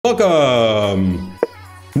Welcome!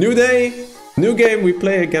 New day, new game. We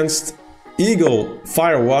play against Eagle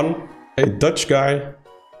Fire 1, a Dutch guy,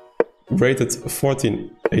 rated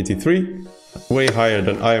 1483, way higher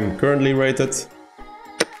than I am currently rated.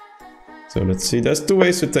 So let's see, there's two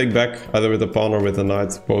ways to take back, either with a pawn or with a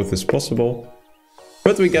knight, both is possible.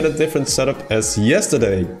 But we get a different setup as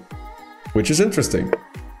yesterday, which is interesting.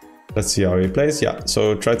 Let's see how he plays. Yeah,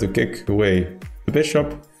 so try to kick away the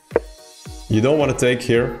bishop. You don't want to take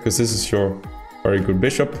here, because this is your very good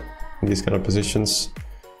bishop in these kind of positions.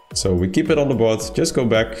 So we keep it on the board, just go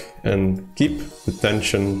back and keep the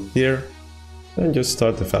tension here and just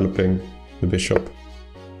start developing the bishop.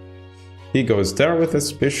 He goes there with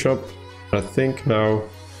his bishop. I think now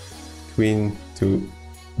queen to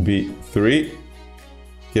b3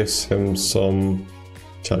 gives him some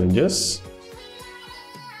challenges.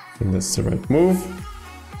 And that's the right move.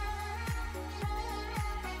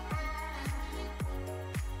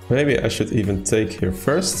 Maybe I should even take here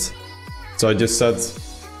first. So I just said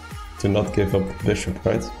to not give up the bishop,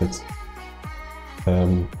 right? But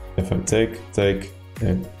if I take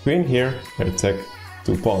a queen here, I take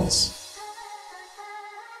two pawns,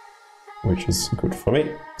 which is good for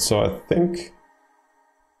me. So I think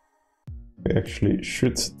we actually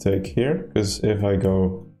should take here, because if I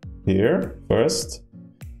go here first,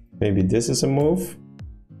 maybe this is a move.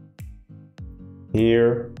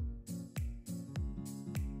 Here.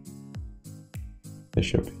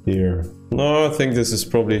 Bishop here. No, I think this is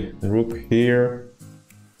probably the rook here.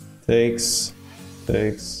 Takes,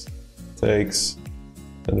 and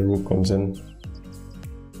the rook comes in.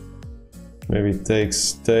 Maybe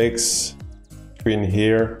takes, queen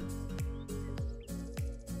here.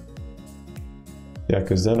 Yeah,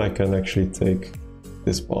 because then I can actually take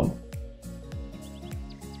this pawn.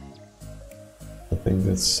 I think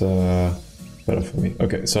that's better for me.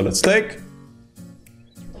 Okay, so let's take.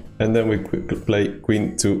 And then we quickly play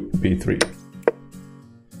queen to b3.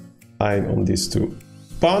 Eyeing on these two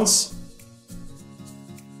pawns.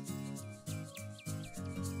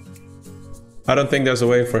 I don't think there's a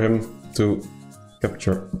way for him to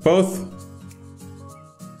capture both.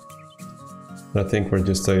 I think we're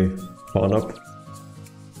just a pawn up.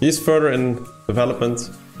 He's further in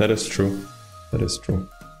development. That is true. That is true.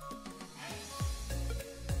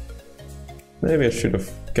 Maybe I should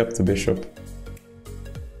have kept the bishop.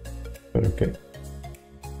 But okay.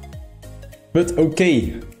 But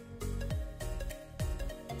okay.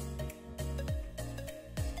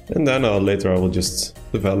 And then later I will just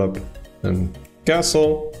develop and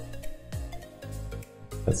castle.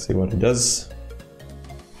 Let's see what it does.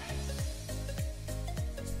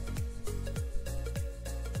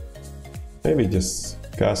 Maybe just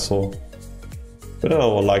castle. But then I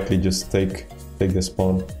will likely just take this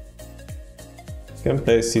pawn. Can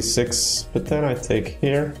play c6, but then I take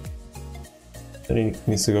here. Then he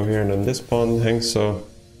needs to go here, and then this pawn hangs, so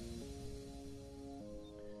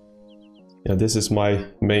yeah, this is my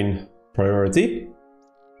main priority.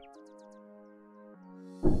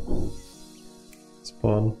 This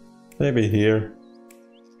pawn, maybe here.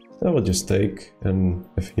 I will just take, and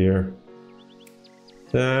if here,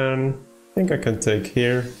 then I think I can take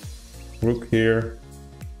here, rook here.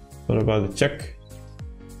 What about the check?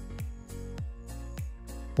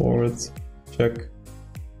 Forward, check.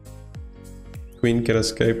 Queen can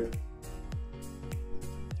escape.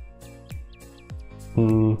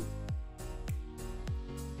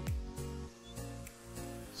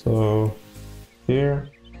 So here,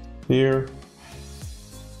 here,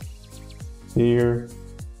 here,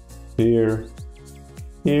 here,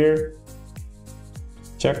 here.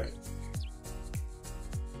 Check.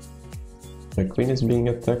 My queen is being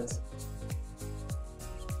attacked.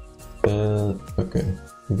 Okay,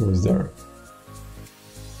 it goes there.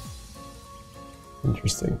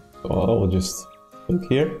 Interesting. So I will just take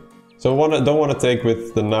here. So don't want to take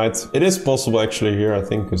with the knight. It is possible actually here, I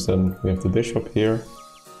think, because then we have the bishop here.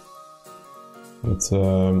 But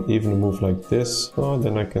even a move like this, oh,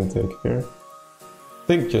 then I can take here. I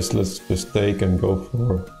think let's just take and go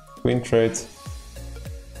for queen trade.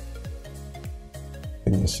 I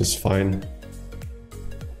think that's just fine.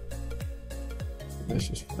 That's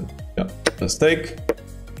just fine. Yeah, let's take.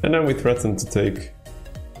 And then we threaten to take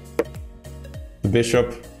the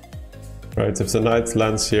bishop, right? If the knight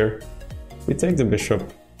lands here, we take the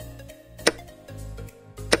bishop.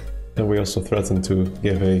 And we also threaten to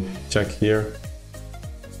give a check here,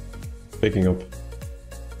 picking up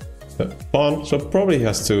the pawn. So probably he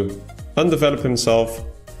has to undevelop himself,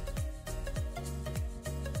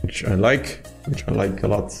 which I like a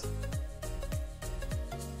lot.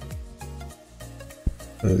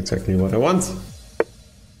 That's exactly what I want.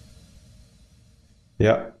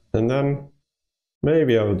 Yeah, and then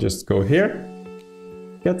maybe I will just go here.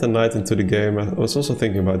 Get the knight into the game. I was also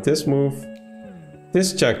thinking about this move.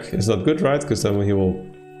 This check is not good, right? Because then he will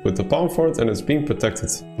put the pawn forward and it's being protected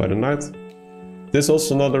by the knight. This is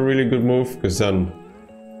also not a really good move, because then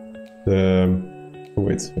the...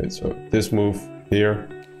 Wait, so this move here,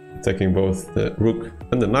 attacking both the rook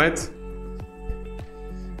and the knight.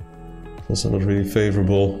 Also not really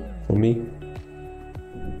favorable for me.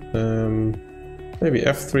 Maybe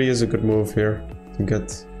f3 is a good move here to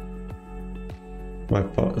get my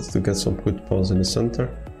pawns, to get some good pawns in the center.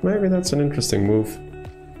 Maybe that's an interesting move.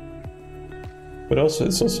 But also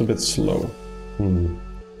it's also a bit slow.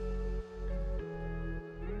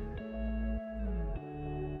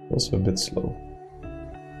 Also a bit slow.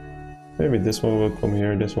 Maybe this one will come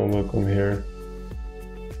here, this one will come here.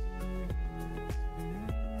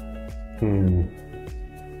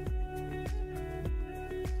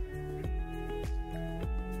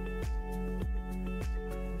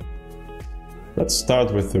 Let's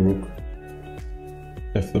start with the rook.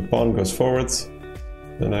 If the pawn goes forward,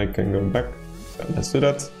 then I can go back. So let's do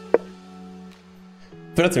that.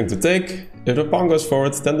 Threatening to take. If the pawn goes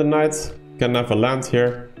forward, then the knight can never land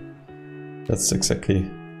here. That's exactly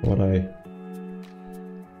what I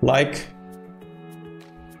like.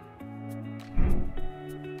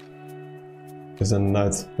 Because then the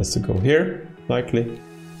knight has to go here, likely.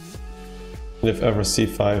 And if ever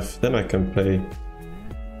c5, then I can play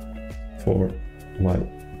for my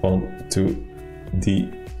pawn to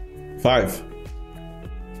d5.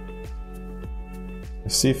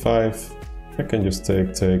 If c5, I can just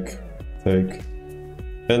take.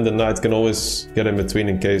 And the knight can always get in between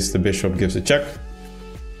in case the bishop gives a check.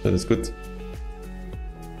 That is good.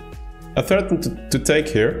 I threatened to take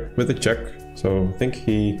here with a check, so I think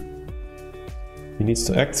he needs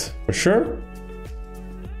to act for sure.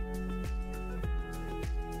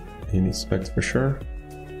 He needs to act for sure.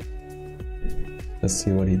 Let's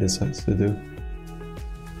see what he decides to do.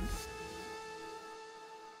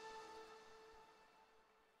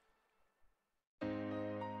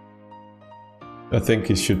 I think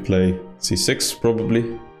he should play c6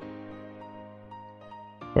 probably.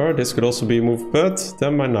 Or this could also be a move, but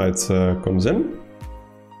then my knight comes in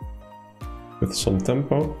with some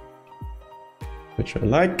tempo, which I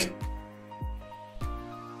like.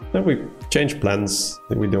 Then we change plans,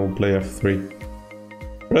 then we don't play f3.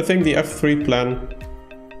 But I think the f3 plan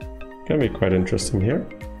can be quite interesting here.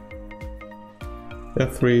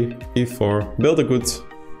 f3, e4, build a good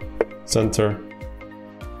center.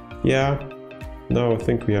 Yeah, now I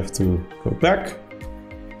think we have to go back.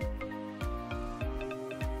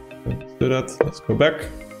 Let's do that, let's go back.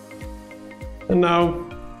 And now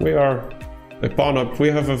we are a pawn up. We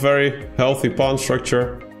have a very healthy pawn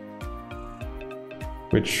structure,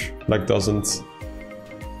 which black doesn't.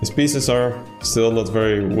 His pieces are still not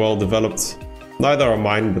very well developed. Neither are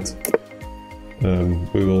mine, but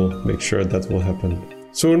we will make sure that will happen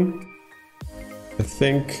soon. I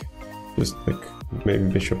think just like maybe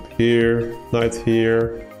bishop here, knight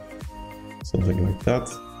here, something like that.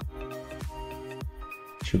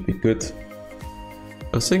 Should be good.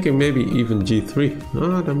 I was thinking maybe even g3.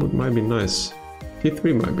 Ah, that might be nice.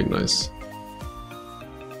 g3 might be nice.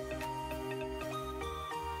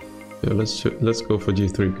 Yeah, let's go for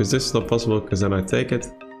g3, because this is not possible, because then I take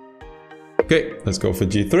it. Okay, let's go for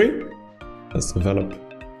g3. Let's develop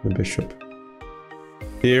the bishop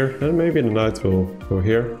here, and maybe the knight will go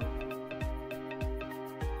here.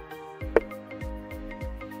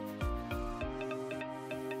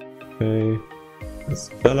 Okay, let's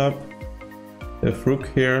develop. If rook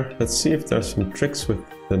here, let's see if there's some tricks with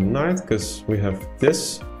the knight, because we have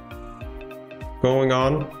this going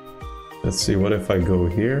on. Let's see, what if I go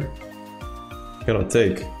here? Cannot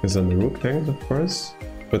take, because then the rook hangs, of course.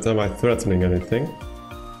 But am I threatening anything?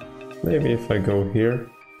 Maybe if I go here,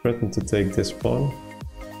 threaten to take this pawn.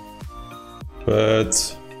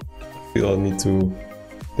 But I feel I need to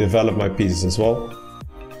develop my pieces as well.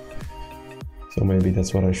 So maybe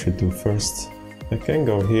that's what I should do first. I can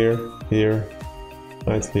go here, here,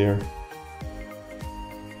 knight here.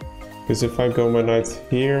 Because if I go my knight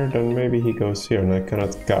here, then maybe he goes here and I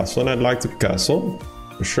cannot castle. And I'd like to castle,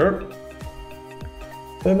 for sure.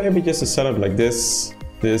 Then maybe just a setup like this,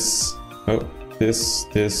 this, oh, this,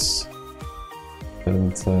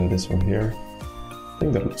 and this one here. I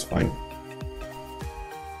think that looks fine.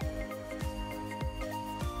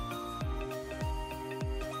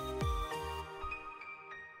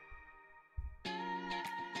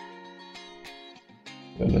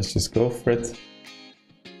 Then let's just go for it.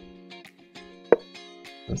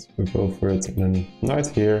 Let's go for it, and then knight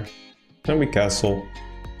here, then we castle.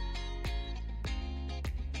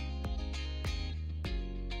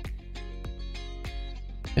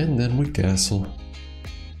 And then we castle.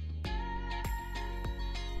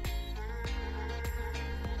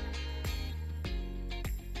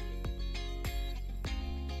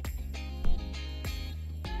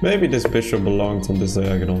 Maybe this bishop belonged on this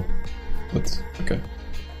diagonal, but okay.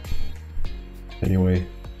 Anyway,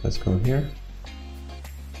 let's go here.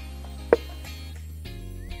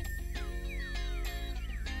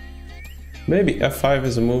 Maybe f5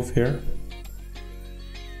 is a move here.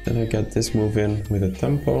 Then I get this move in with a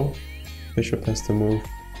tempo. Bishop has to move.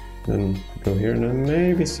 Then go here and then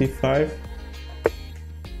maybe c5.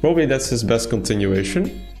 Probably that's his best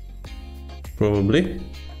continuation. Probably.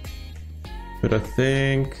 But I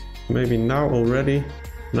think maybe now already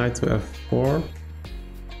knight to f4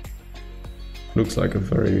 looks like a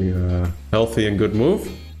very healthy and good move.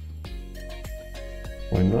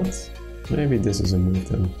 Why not? Maybe this is a move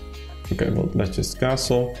then. Okay, well, let's just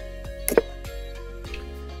castle.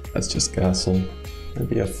 Let's just castle.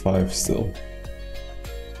 Maybe f5 still.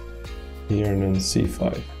 Here and then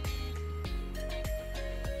c5.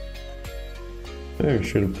 Maybe we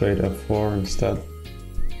should have played f4 instead.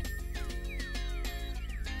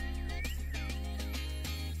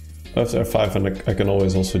 After f5, and I can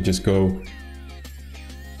always also just go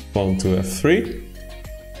pawn to f3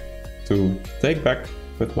 to take back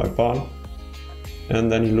with my pawn. And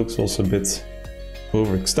then he looks also a bit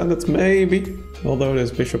overextended, maybe, although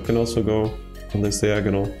this bishop can also go on this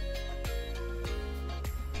diagonal.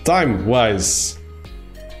 Time-wise,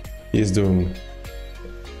 he's doing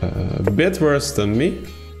a bit worse than me.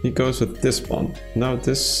 He goes with this pawn. Now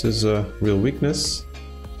this is a real weakness.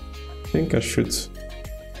 I think I should...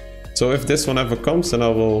 So if this one ever comes, then I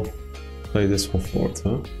will play this one forward,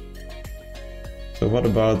 huh? So what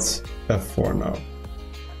about f4 now?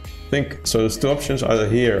 I think, so there's two options, either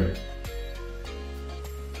here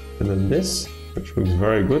and then this, which looks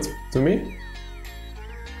very good to me.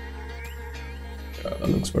 Yeah, that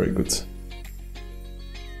looks very good.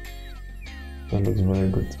 That looks very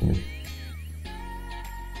good to me.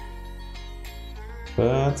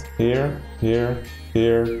 But here, here,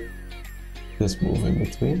 here, this move in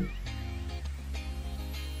between.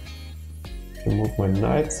 Remove my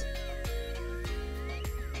knight.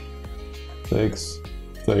 Takes,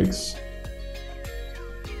 takes.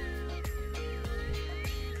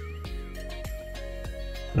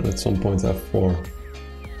 And at some point f4.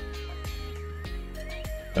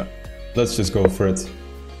 Yeah, let's just go for it.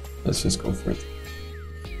 Let's just go for it.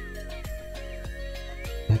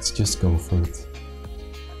 Let's just go for it.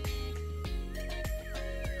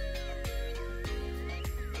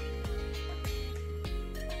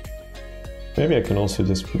 Maybe I can also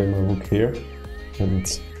just play my rook here and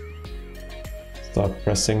start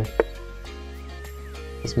pressing.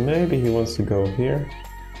 Because maybe he wants to go here.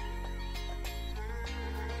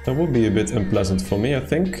 That would be a bit unpleasant for me, I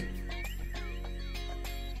think.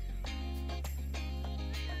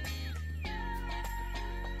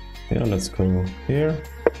 Yeah, let's go here.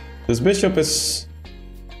 This bishop is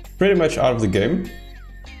pretty much out of the game,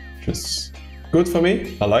 which is good for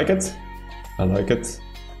me. I like it. I like it.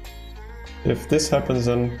 If this happens,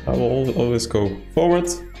 then I will always go forward.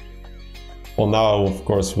 Well, now, of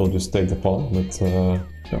course, we'll just take the pawn, but yeah.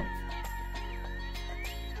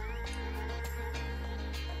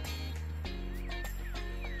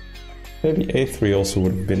 Maybe a3 also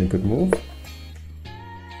would have been a good move.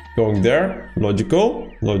 Going there,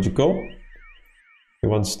 logical, logical. He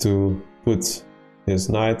wants to put his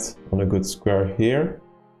knight on a good square here.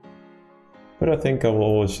 But I think I will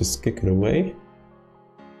always just kick it away.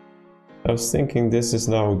 I was thinking this is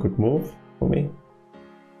now a good move for me.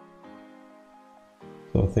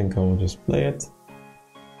 So I think I will just play it.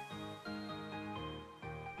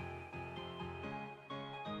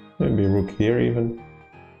 Maybe rook here even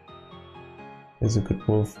is a good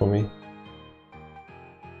move for me.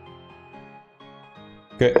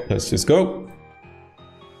 Okay, let's just go.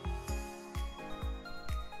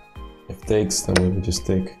 If takes, then we will just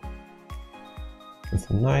take with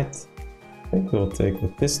the knight. I think we'll take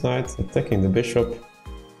with this knight, attacking the bishop,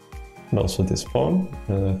 and also this pawn,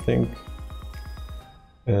 and I think,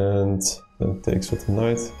 and then takes with the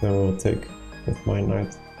knight, then we'll take with my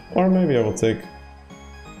knight, or maybe I will take,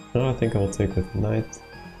 no, I think I will take with the knight,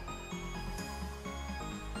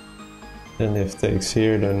 and if takes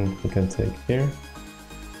here, then we can take here.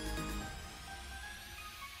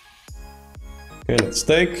 Okay, let's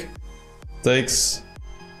take, takes,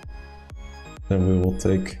 then we will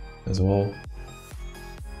take as well.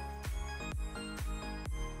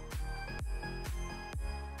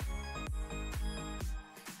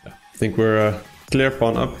 I think we're a clear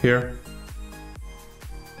pawn up here.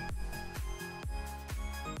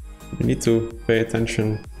 We need to pay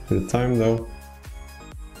attention to the time though.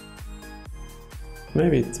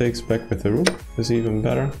 Maybe it takes back with the rook is even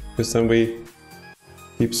better, because then we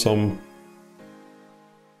keep some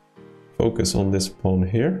focus on this pawn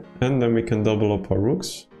here, and then we can double up our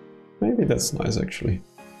rooks. Maybe that's nice actually.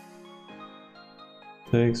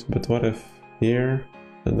 Takes, but what if here,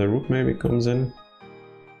 then the rook maybe comes in?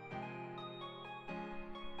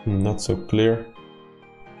 Not so clear.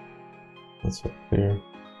 Not so clear.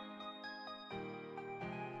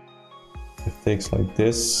 If it takes like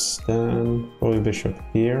this, then probably bishop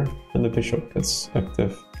here, and the bishop gets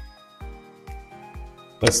active.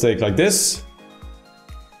 Let's take like this.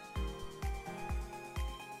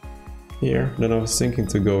 Here, then I was thinking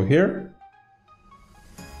to go here.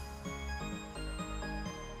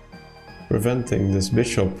 Preventing this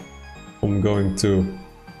bishop from going to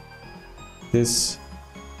this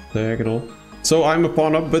diagonal. So I'm a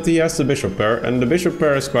pawn up, but he has the bishop pair, and the bishop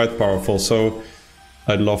pair is quite powerful, so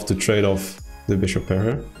I'd love to trade off the bishop pair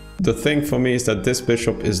here. The thing for me is that this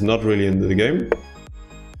bishop is not really in the game.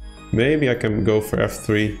 Maybe I can go for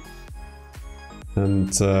f3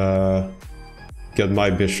 and get my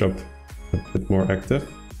bishop a bit more active.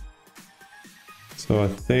 So I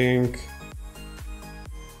think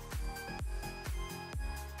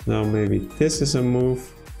now maybe this is a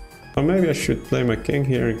move. Or maybe I should play my king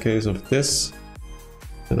here in case of this.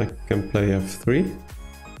 Then I can play f3.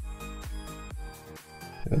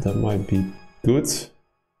 Yeah, that might be good.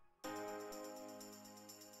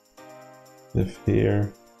 If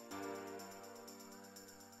here.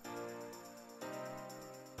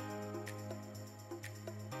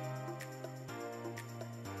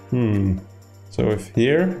 So if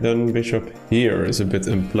here, then bishop here is a bit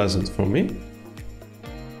unpleasant for me.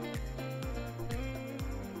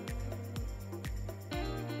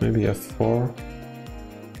 Maybe f4.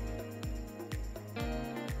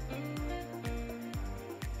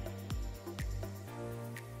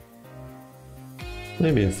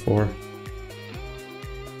 Maybe f4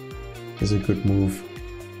 is a good move.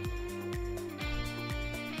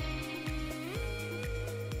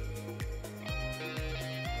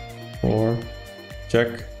 Or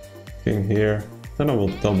check, king here, then I will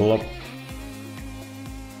double up.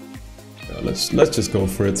 Yeah, let's just go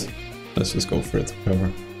for it. Let's just go for it.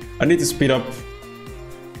 Whatever. I need to speed up.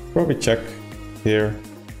 Probably check here.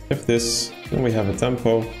 If this, then we have a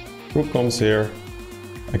tempo. Rook comes here.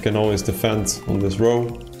 I can always defend on this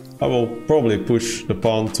row. I will probably push the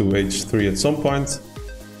pawn to h3 at some point.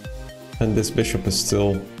 And this bishop is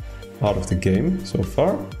still out of the game so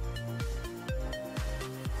far,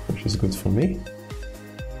 which is good for me.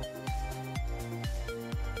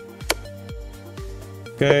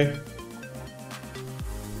 Okay.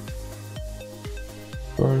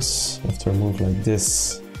 Of course, after a move like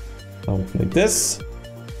this, I will play this.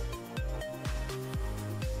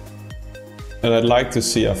 And I'd like to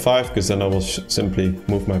see f5, because then I will simply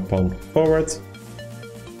move my pawn forward.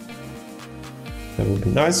 That would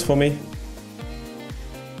be nice for me.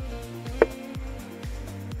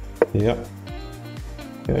 Yeah.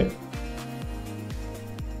 Okay.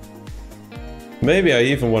 Maybe I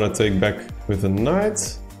even want to take back with a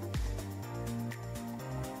knight.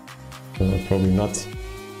 No, probably not.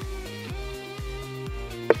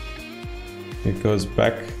 It goes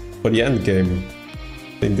back for the endgame.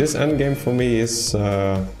 I think this endgame for me is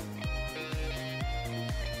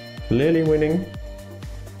clearly winning.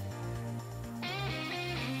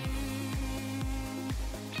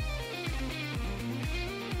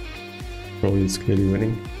 Probably it's clearly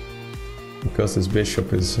winning, because this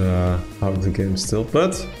bishop is out of the game still,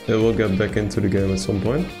 but it will get back into the game at some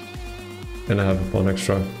point. And I have a pawn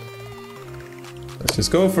extra. Let's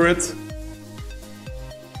just go for it.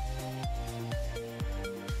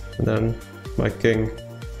 And then my king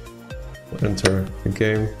will enter the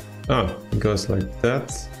game. Oh, it goes like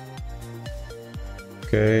that.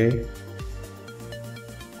 Okay.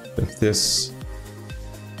 If this...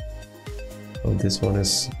 Oh, this one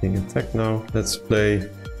is being attacked now. Let's play...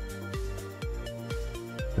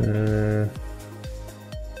 I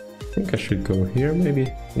think I should go here,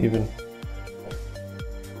 maybe, even.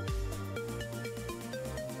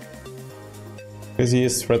 Because he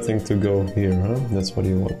is threatening to go here, huh? That's what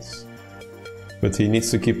he wants. But he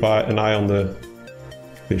needs to keep an eye on the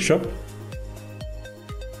bishop.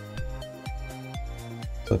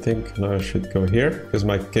 So I think now I should go here, because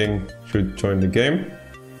my king should join the game.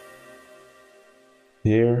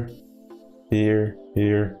 Here, here,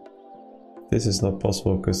 here. This is not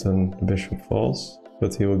possible, because then the bishop falls.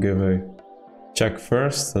 But he will give a check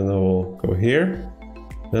first, and I will go here.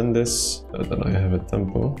 Then this, then I have a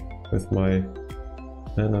tempo with my...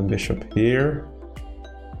 And a bishop here.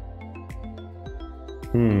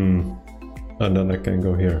 And then I can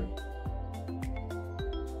go here.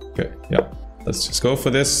 Okay, yeah. Let's just go for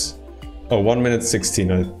this. Oh, 1 minute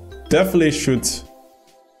 16. I definitely should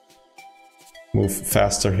move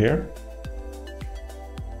faster here.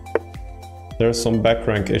 There are some back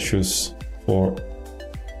rank issues for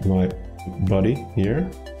my buddy here.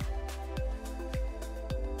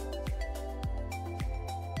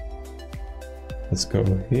 Let's go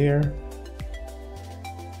here.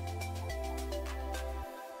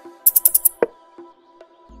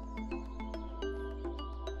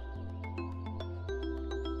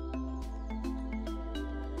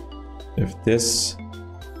 If this,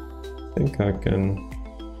 I think I can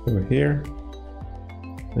go here.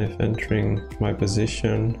 If entering my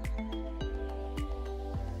position.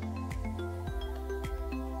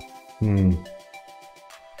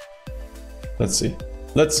 Let's see.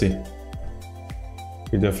 Let's see.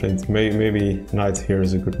 We definitely, maybe knight here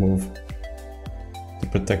is a good move to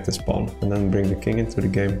protect this pawn and then bring the king into the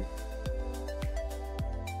game.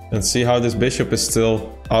 And see how this bishop is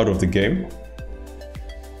still out of the game.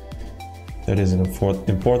 That is an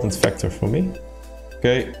important factor for me.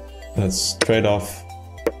 Okay, let's trade off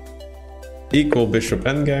equal bishop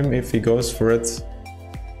endgame if he goes for it.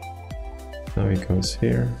 Now he goes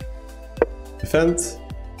here. Defend.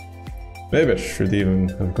 Maybe I should even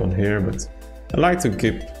have gone here, but I like to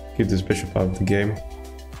keep this bishop out of the game.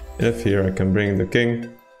 If here I can bring the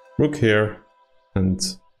king, rook here, and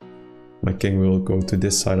my king will go to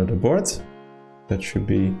this side of the board. That should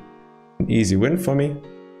be an easy win for me.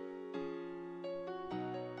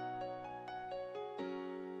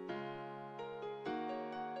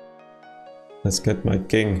 Let's get my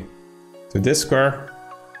king to this square,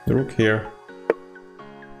 the rook here.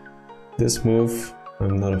 This move,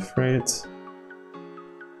 I'm not afraid.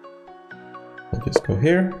 I'll just go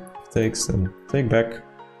here, takes and take back.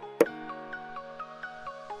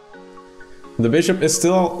 The bishop is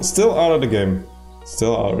still out of the game.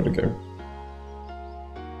 Still out of the game.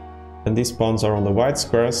 And these pawns are on the white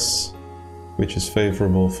squares, which is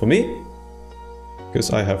favorable for me,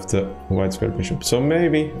 because I have the white square bishop. So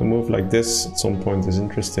maybe a move like this at some point is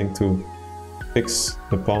interesting to fix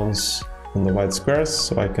the pawns on the white squares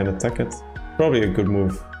so I can attack it. Probably a good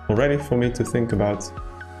move already for me to think about.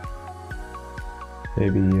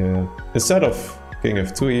 Maybe instead of king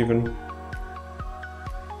f2 even.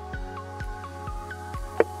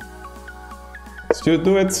 Should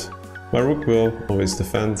do it. My rook will always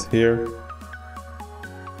defend here.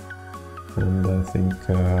 And I think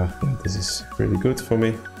yeah, this is really good for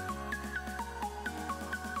me.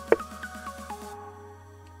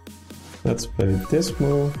 Let's play this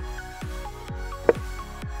move.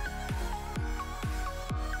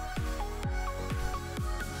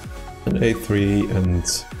 And a3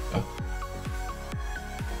 and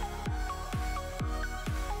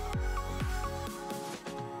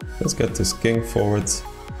let's get this king forward.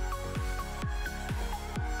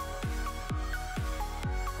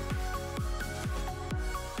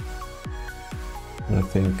 I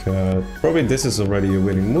think probably this is already a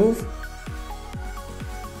winning move.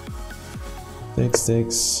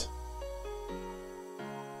 Takes.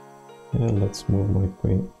 Yeah, let's move my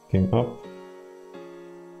king up.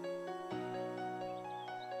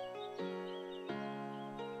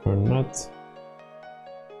 Or not.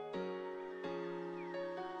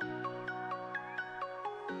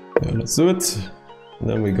 Yeah, let's do it. And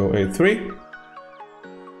then we go a3.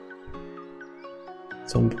 At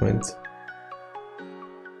some point.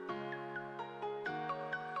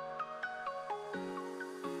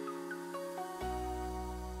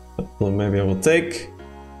 Well, maybe I will take.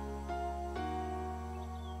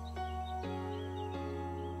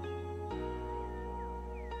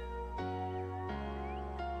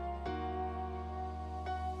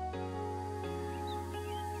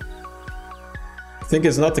 I think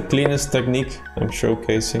it's not the cleanest technique I'm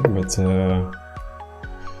showcasing, but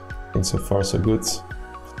I think so far so good.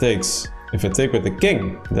 If I take with the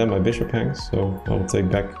king, then my bishop hangs, so I will take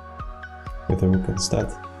back with the rook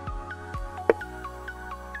instead.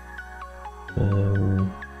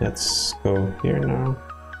 Let's go here now.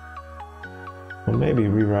 Or maybe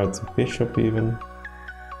reroute the bishop even.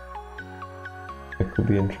 That could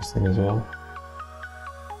be interesting as well.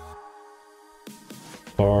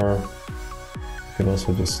 Or you can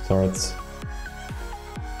also just start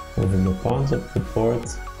moving the pawns up the board.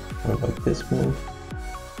 How about this move?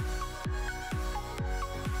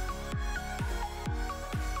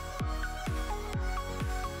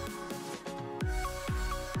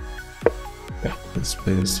 Let's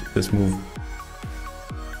play this move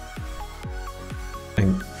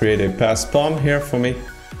and create a passed pawn here for me.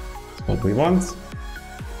 That's what we want.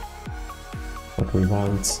 But what we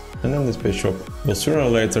want. And then this bishop will sooner or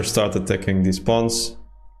later start attacking these pawns.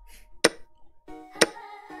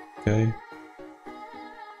 Okay.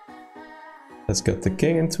 Let's get the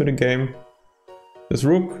king into the game. This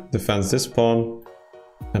rook defends this pawn.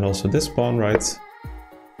 And also this pawn, right?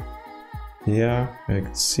 Yeah, I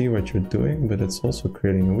can see what you're doing, but it's also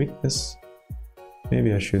creating a weakness.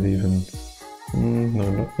 Maybe I should even...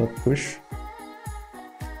 no, not push.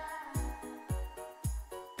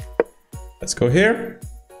 Let's go here.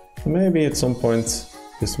 Maybe at some point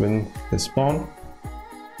just win this pawn.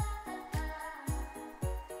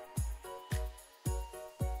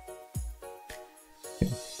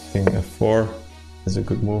 King f4 is a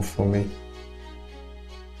good move for me.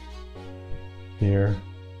 Here.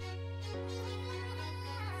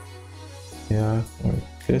 Yeah, or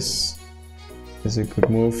this is a good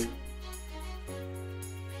move.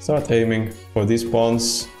 Start aiming for these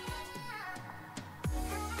pawns.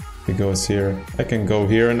 He goes here, I can go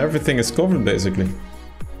here, and everything is covered basically.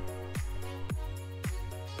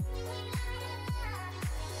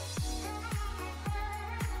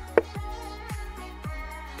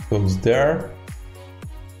 Goes there.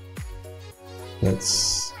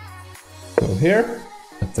 Let's go here,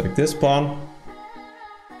 attack this pawn.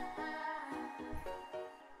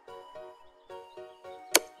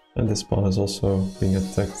 And this pawn is also being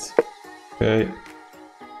attacked. Okay.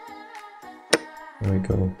 There we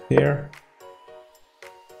go here.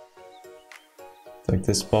 Attack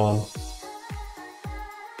this pawn.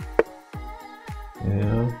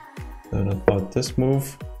 Yeah. Then about this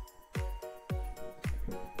move.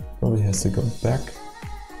 Probably has to go back.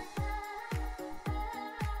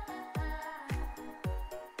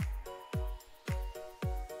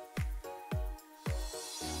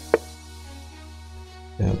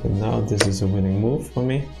 Yeah, but now this is a winning move for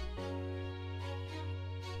me.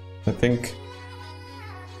 I think.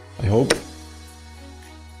 I hope.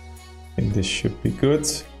 I think this should be good.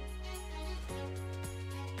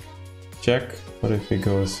 Check. What if he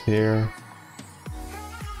goes here?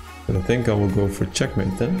 But I think I will go for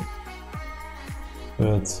checkmate then.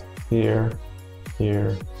 But here,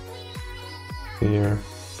 here, here.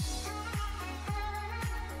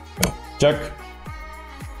 Yeah, check.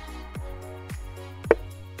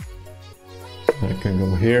 I can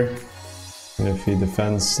go here. And if he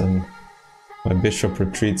defends, then my bishop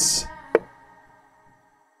retreats.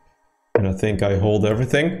 And I think I hold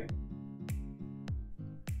everything.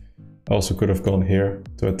 I also could have gone here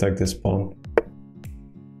to attack this pawn.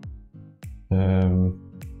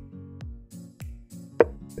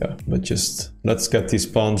 Yeah, but just let's get these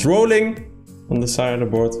pawns rolling on the side of the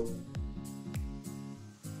board.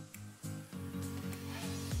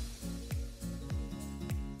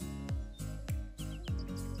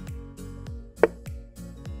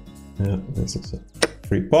 Yeah, this is a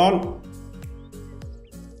free pawn.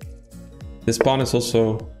 This pawn is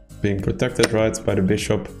also being protected, right, by the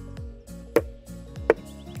bishop.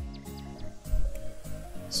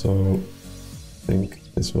 So I think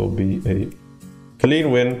this will be a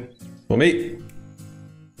clean win for me.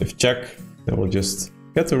 If check, then we'll just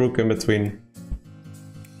get the rook in between.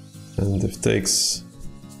 And if takes,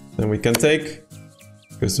 then we can take,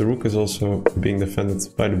 because the rook is also being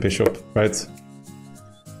defended by the bishop, right?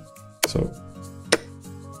 So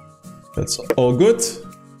that's all good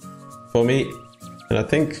for me. And I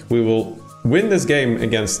think we will win this game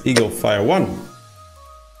against Eagle Fire 1.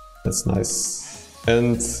 That's nice.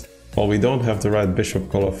 And well, we don't have the right bishop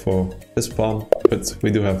color for this pawn, but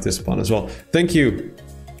we do have this pawn as well. Thank you.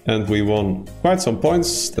 And we won quite some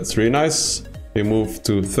points. That's really nice. We moved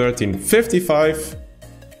to 1355.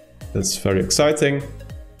 That's very exciting.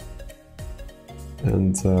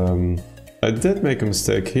 And I did make a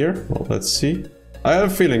mistake here. Well, let's see. I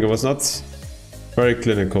have a feeling it was not very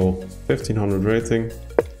clinical. 1500 rating.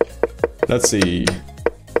 Let's see.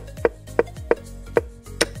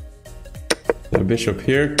 The bishop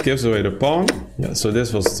here gives away the pawn. Yeah, so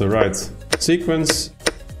this was the right sequence.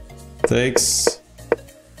 Takes.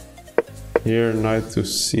 Here, knight to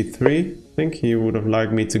c3. I think he would have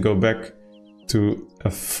liked me to go back to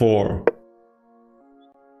f4.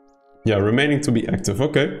 Yeah, remaining to be active.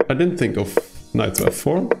 Okay, I didn't think of knight to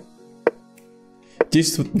f4.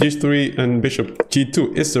 G3 and bishop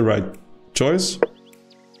g2 is the right choice.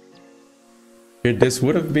 Here, this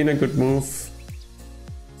would have been a good move.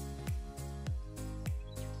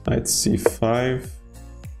 Knight c5.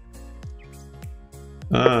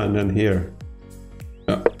 Ah, and then here.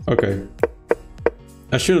 Oh, okay.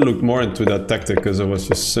 I should have looked more into that tactic because I was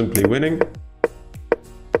just simply winning.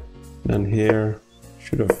 Then here,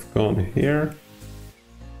 should have gone here.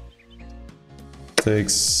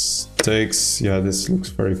 Takes, takes. Yeah, this looks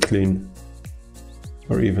very clean.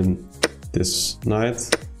 or even this knight.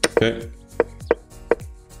 Okay.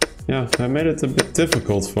 Yeah, I made it a bit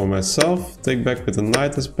difficult for myself. Take back with the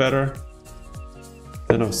knight is better.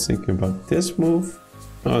 Then I was thinking about this move.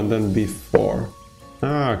 Oh, and then b4.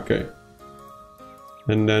 Ah, okay.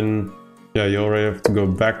 And then, yeah, you already have to go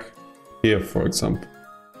back here, for example.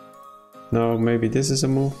 Now, maybe this is a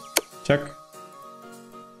move. Check.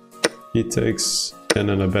 He takes, and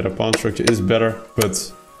then a better pawn structure is better,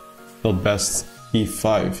 but not best.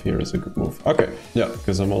 e5 here is a good move. Okay, yeah,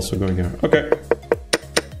 because I'm also going here. Okay.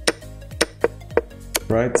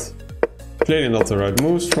 Right. Clearly not the right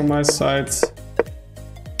moves from my side.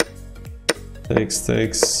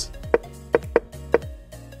 Takes.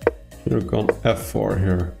 Should have gone f4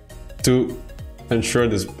 here to ensure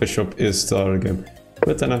this bishop is still out of the game.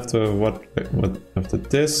 But then after after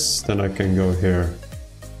this, then I can go here.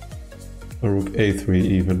 Or rook a3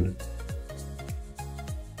 even.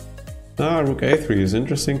 Ah, rook a3 is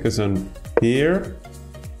interesting because then here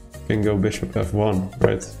I can go bishop f1,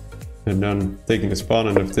 right? And then taking this pawn,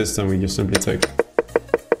 and with this then we just simply take.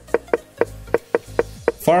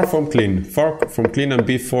 Far from clean, and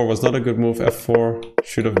b4 was not a good move. f4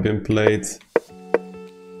 should have been played.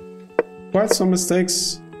 Quite some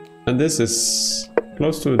mistakes, and this is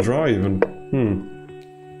close to a draw even.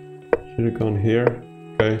 Should have gone here.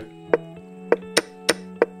 Okay.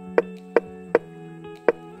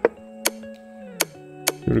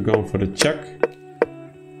 Should have gone for the check.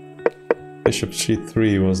 Bishop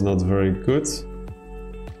c3 was not very good.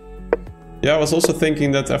 Yeah, I was also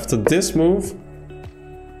thinking that after this move,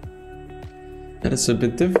 that is a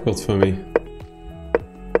bit difficult for me.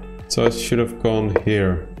 So I should have gone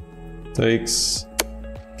here. Takes,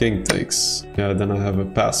 king takes. Yeah, then I have a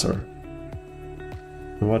passer.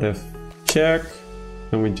 And what if check?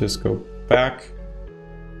 And we just go back.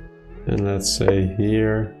 And let's say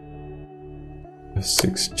here,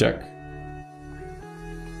 f6 check.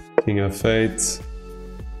 King f8.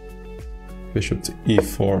 Bishop to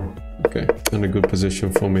e4. Okay, and a good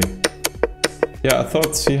position for me. Yeah, I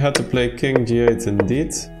thought he had to play king g8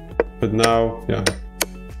 indeed. But now, yeah,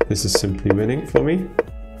 this is simply winning for me.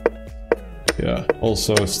 Yeah,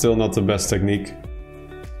 also still not the best technique.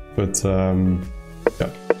 But yeah,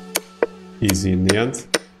 easy in the end.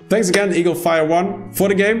 Thanks again, Eagle Fire 1, for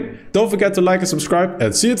the game. Don't forget to like and subscribe,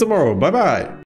 and see you tomorrow. Bye bye.